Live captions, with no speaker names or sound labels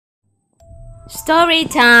Story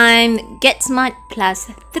time. Get Smart Plus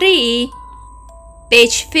 3.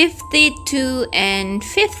 Page 52 and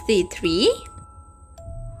 53.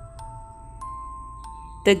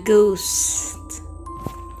 The Ghost.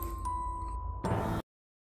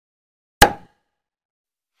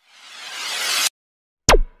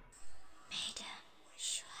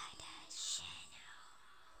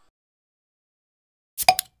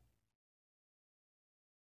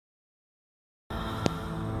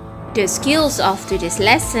 The skills of today's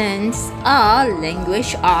lessons are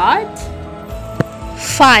Language Art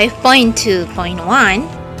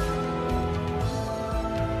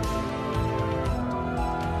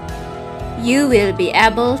 5.2.1, You will be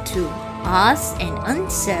able to ask and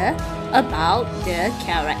answer about the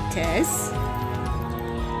characters.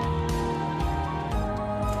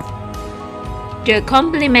 The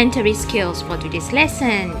complementary skills for today's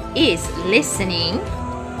lesson is Listening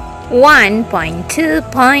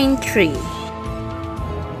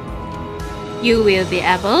 1.2.3. You will be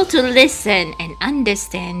able to listen and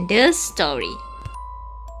understand the story.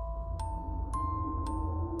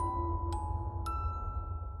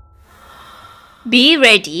 Be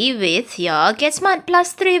ready with your Get Smart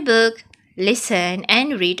Plus 3 book. Listen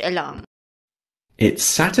and read along. It's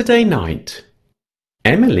Saturday night.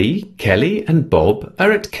 Emily, Kelly and Bob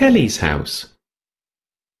are at Kelly's house.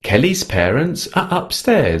 Kelly's parents are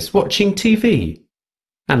upstairs watching TV,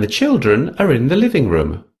 and the children are in the living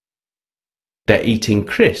room. They're eating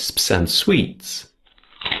crisps and sweets.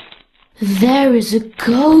 There is a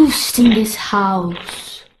ghost in this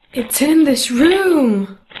house. It's in this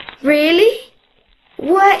room. Really?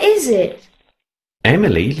 Where is it?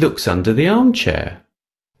 Emily looks under the armchair.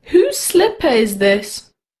 Whose slipper is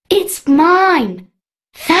this? It's mine.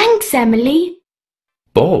 Thanks, Emily.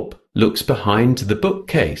 Bob looks behind the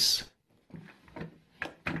bookcase.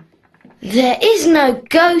 There is no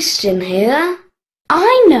ghost in here.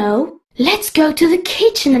 I know. Let's go to the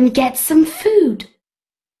kitchen and get some food.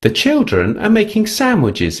 The children are making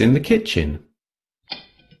sandwiches in the kitchen.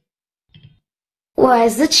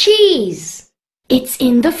 Where's the cheese? It's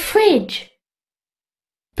in the fridge.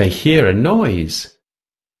 They hear a noise.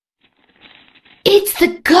 It's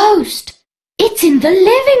the ghost. It's in the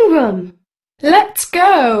living room. Let's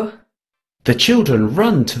go. The children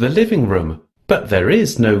run to the living room, but there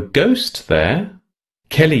is no ghost there.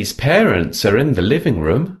 Kelly's parents are in the living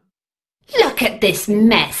room. Look at this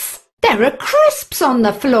mess. There are crisps on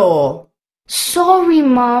the floor. Sorry,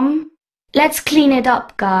 Mum. Let's clean it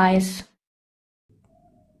up, guys.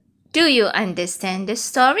 Do you understand the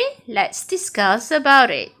story? Let's discuss about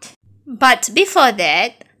it. But before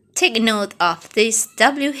that, take note of these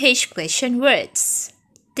WH question words.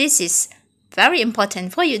 This is very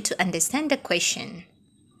important for you to understand the question.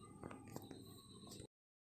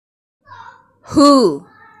 Who?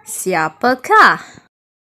 Siapakah?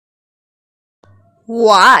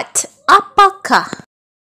 What? Apakah?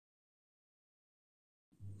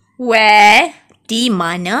 Where? Di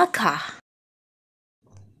manakah?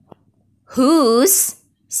 Whose?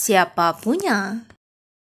 Siapa punya?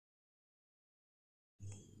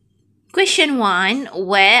 Question 1.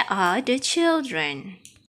 Where are the children?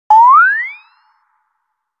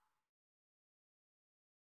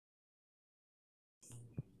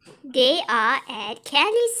 They are at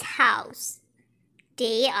Kelly's house.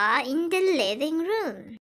 They are in the living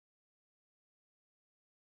room.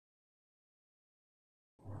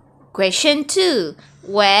 Question 2.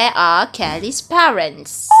 Where are Kelly's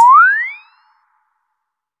parents?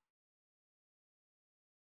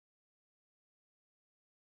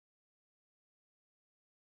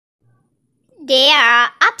 They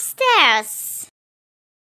are upstairs.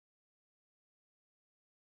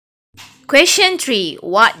 Question 3.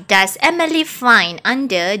 What does Emily find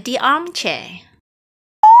under the armchair?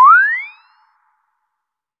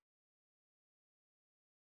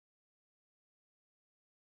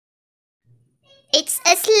 It's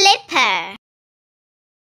a slipper.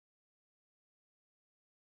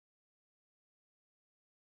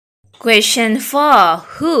 Question 4.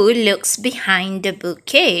 Who looks behind the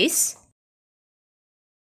bookcase?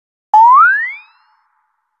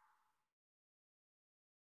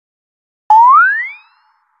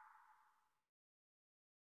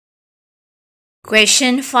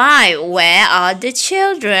 Question 5. Where are the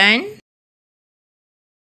children?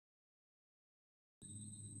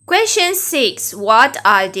 Question 6. What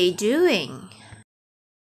are they doing?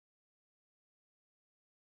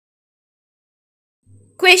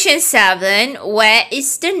 Question 7. Where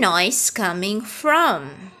is the noise coming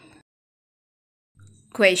from?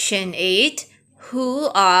 Question 8. Who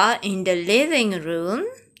are in the living room?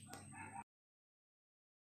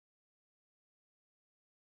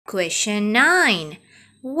 Question 9.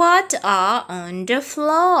 What are on the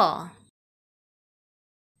floor?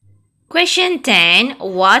 Question 10.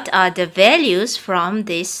 What are the values from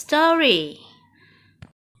this story?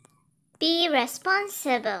 Be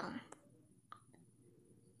responsible.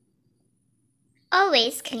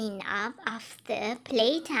 Always clean up after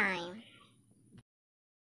playtime.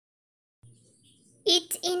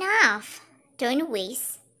 Eat enough. Don't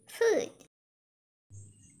waste food.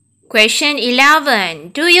 Question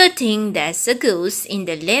 11. Do you think there's a ghost in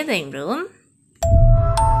the living room?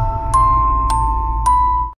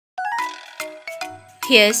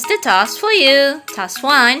 Here's the task for you. Task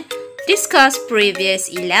 1. Discuss previous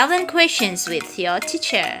 11 questions with your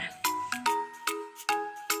teacher.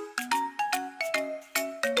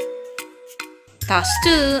 Task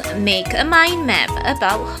 2. Make a mind map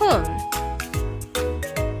about home.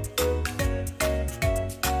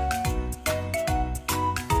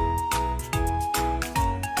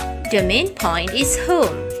 The main point is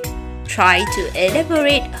home. Try to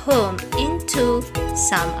elaborate home into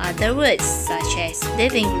some other words such as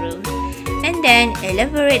living room, and then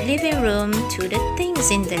elaborate living room to the things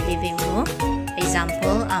in the living room,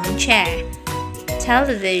 example armchair,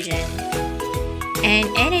 television, and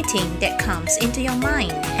anything that comes into your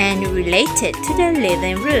mind and relate it to the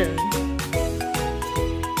living room.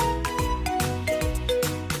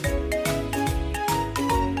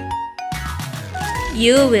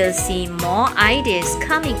 You will see more ideas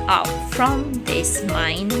coming up from this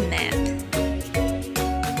mind map.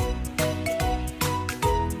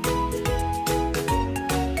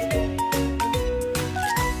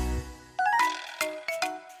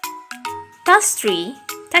 Task 3,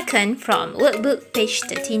 taken from Workbook page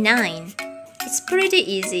 39. It's pretty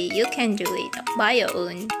easy, you can do it by your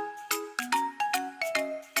own.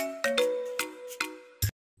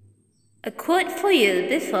 A quote for you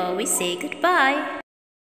before we say goodbye.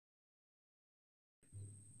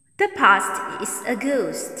 The past is a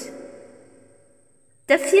ghost,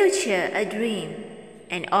 the future a dream,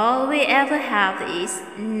 and all we ever have is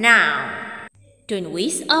now. Don't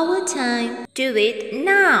waste our time, do it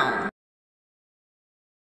now.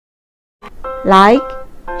 Like,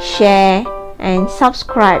 share, and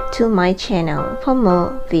subscribe to my channel for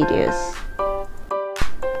more videos.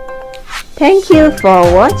 Thank you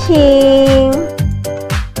for watching.